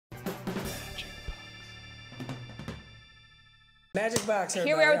Magic box, everybody.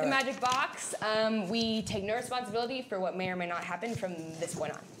 Here we are with the magic box. We take no responsibility for what may or may not happen from this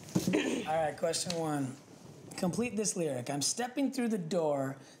point on. All right, question one. Complete this lyric. I'm stepping through the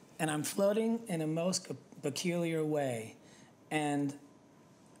door, and I'm floating in a most peculiar way. And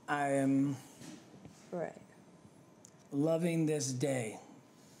I am loving this day.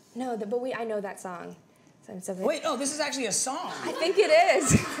 No, but I know that song. Wait, oh, this is actually a song. I think it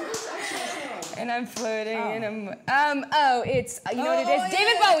is. And I'm floating, and it's, you know what it is?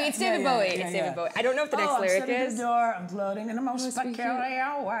 David Bowie, it's David Bowie. It's David Bowie. I don't know what the next lyric is. I'm the door, I'm floating in a most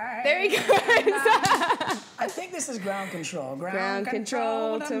peculiar way. There you go. I think this is ground control. Ground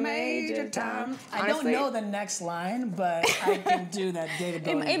control to Major Tom. I don't know the next line, but I can do that David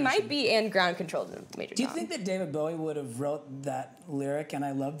Bowie It might be in ground control to Major Tom. Do you think that David Bowie would have wrote that lyric, and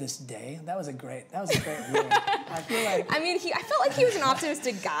I love this day? That was a great lyric. I feel like... I mean, I felt like he was an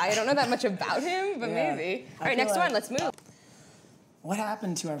optimistic guy. I don't know that much about him, but maybe. All right, next one, let's move. What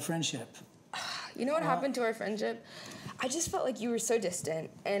happened to our friendship? You know what happened to our friendship? I just felt like you were so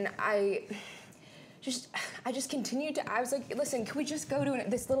distant, and I just continued to, I was like, listen, can we just go to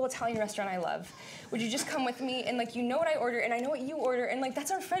this little Italian restaurant I love? Would you just come with me? And like, you know what I order, and I know what you order, and like,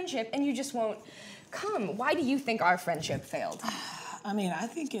 that's our friendship, and you just won't come. Why do you think our friendship failed? I mean, I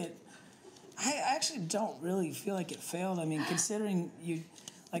actually don't really feel like it failed. I mean, considering you,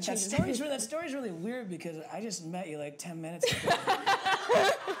 like that story's really weird because I just met you like 10 minutes ago.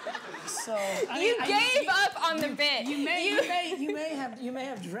 So you gave up on the bit. You may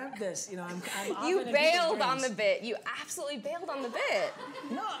have dreamt this. You know, you bailed on the bit. You absolutely bailed on the bit.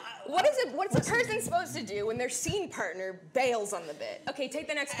 No. What's a person supposed to do when their scene partner bails on the bit? Okay, take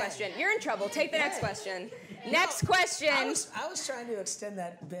the next question. You're in trouble. Take the next question. Next question. I was trying to extend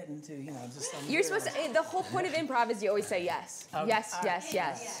that bit into, you know, just some... You're supposed to... The whole point of improv is you always say yes. Okay. Yes, yes,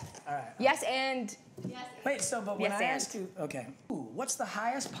 yes. All right. Yes, and... Yes. Wait, but when I ask you... Okay. Ooh, what's the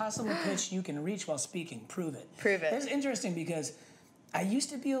highest possible pitch you can reach while speaking? Prove it. Prove it. It's interesting because I used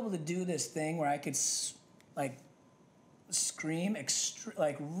to be able to do this thing where I could, like, scream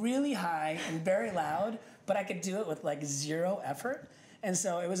like really high and very loud, but I could do it with like zero effort, and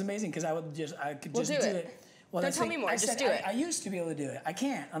so it was amazing because I could just do it. Well, don't tell me more. Just do it. I used to be able to do it. I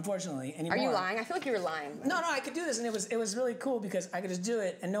can't, unfortunately, anymore. Are you lying? I feel like you were lying. No, I could do this, and it was really cool because I could just do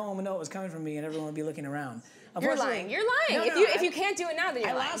it, and no one would know it was coming from me, and everyone would be looking around. You're lying. You're lying. No, if you can't do it now, then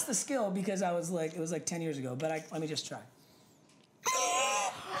you're lying. I lost the skill because it was like 10 years ago. But let me just try.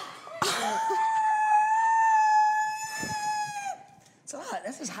 It's a lot.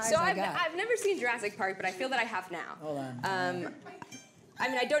 That's as high as I got. I've never seen Jurassic Park, but I feel that I have now. Hold on. I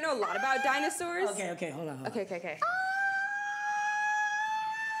mean, I don't know a lot about dinosaurs. Okay, hold on. Okay.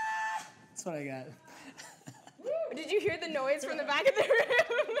 That's what I got. Did you hear the noise from the back of the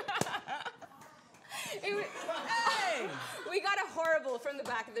room? Hey! We got a horrible from the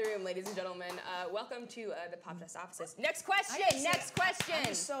back of the room, ladies and gentlemen. Welcome to the Popdust offices. Next question.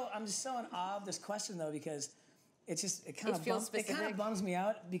 I'm just so in awe of this question though because it kind of bums me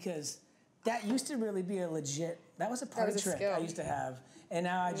out because that used to really be that was a party trick I used to have, and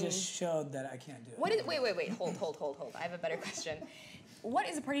now I just showed that I can't do it. Wait, hold. I have a better question. What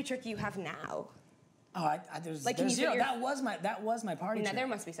is a party trick you have now? Oh, there's zero. That was my party trick. There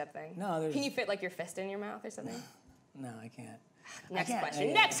must be something. No, there's... Can you fit like your fist in your mouth or something? No, I can't.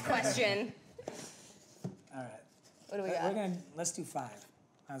 Next question. All right. What do we got? Let's do 5.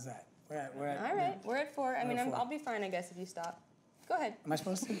 How's that? We're at 4. I mean, I'll be fine, I guess, if you stop. Go ahead. Am I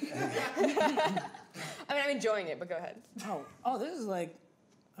supposed to? I mean, I'm enjoying it, but go ahead. Oh, this is like,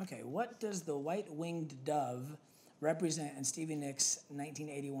 okay, what does the white-winged dove represent in Stevie Nicks'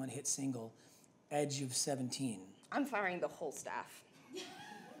 1981 hit single, Edge of 17? I'm firing the whole staff.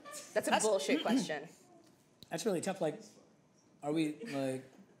 That's a bullshit question. That's really tough. Like, are we, like,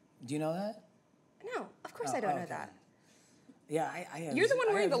 do you know that? No, of course I don't know that. Yeah, I have. You're the one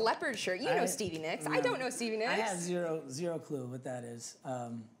wearing the leopard shirt. You know Stevie Nicks. I don't know Stevie Nicks. I have zero clue what that is.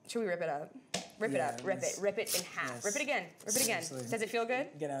 Should we rip it up? Rip it up. Rip it in half. Yes. Rip it again. Does it feel good?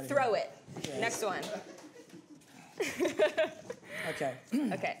 Get out of Throw here. it. Yes. Next one. Okay.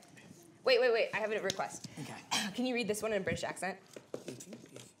 Okay. Wait. I have a request. Okay. Can you read this one in a British accent? If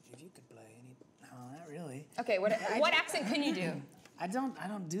you could play any... No, not really. Okay, what accent can you do? I don't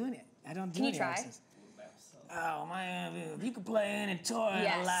do any. Can you try? Accents. Oh man, if you could play any toy in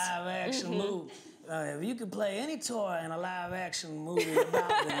a live action movie, if you could play any toy in a live action movie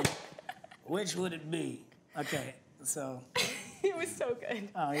about them, which would it be? Okay, so. It was so good.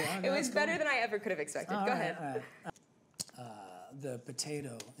 Oh yeah. Okay, it was better than I ever could have expected. Go ahead. All right. The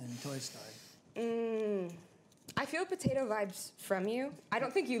potato in Toy Story. I feel potato vibes from you. I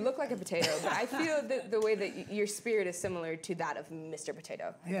don't think you look like a potato, but I feel the way that your spirit is similar to that of Mr.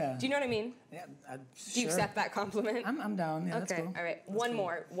 Potato. Yeah. Do you know what I mean? Yeah. Do you accept that compliment? I'm down. Yeah, okay. That's cool. All right. One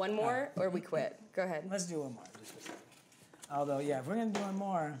more, or we quit. Go ahead. Let's do one more. Although, yeah, if we're gonna do one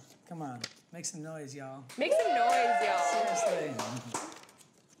more, come on, make some noise, y'all. Make some noise, y'all. Seriously.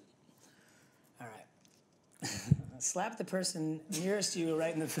 All right. Slap the person nearest you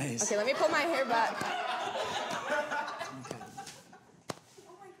right in the face. Okay, let me pull my hair back.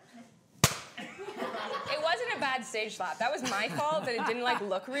 It wasn't a bad stage slap. That was my fault that it didn't like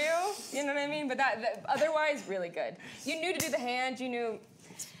look real. You know what I mean? But that otherwise, really good. You knew to do the hand. You knew.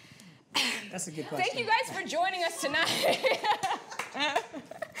 That's a good question. Thank you guys for joining us tonight.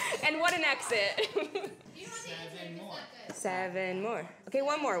 And what an exit. 7 more. 7 more. Okay,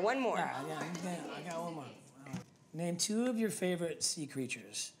 one more. Yeah, I got one more. Name 2 of your favorite sea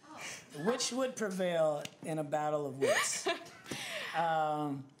creatures. Which would prevail in a battle of wits?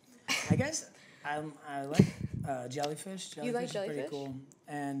 I guess I like jellyfish. You like Jellyfish is pretty jellyfish? cool.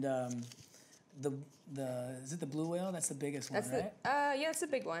 And is it the blue whale? That's the biggest one, right? Yeah, that's the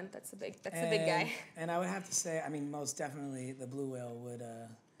big one. That's the big guy. And I would have to say, I mean, most definitely the blue whale would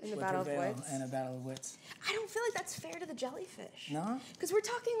In the would battle of prevail wits? in a battle of wits. I don't feel like that's fair to the jellyfish. No? Because we're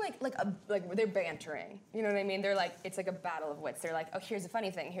talking like they're bantering. You know what I mean? They're like, it's like a battle of wits. They're like, oh, here's a funny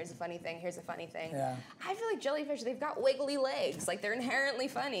thing, here's a funny thing, here's a funny thing. Yeah. I feel like jellyfish, they've got wiggly legs. Like they're inherently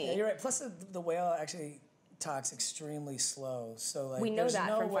funny. Yeah, you're right. Plus the whale actually talks extremely slow. So like We know there's that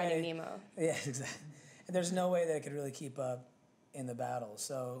no from way, Finding Nemo. Yeah, exactly. And there's no way that it could really keep up in the battle.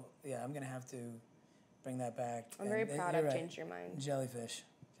 So yeah, I'm gonna have to bring that back. I'm very proud I've right. changed your mind. Jellyfish.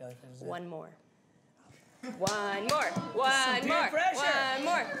 Jellyfish is it. One more. One more. One more. pressure.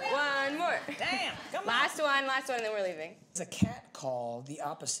 One more. Damn, come on. Last one, and then we're leaving. It's a cat call, the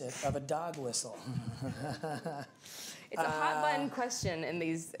opposite of a dog whistle. It's a hot button question in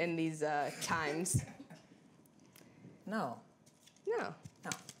these times. No. No.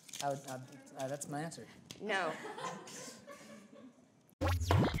 No. That's my answer. No.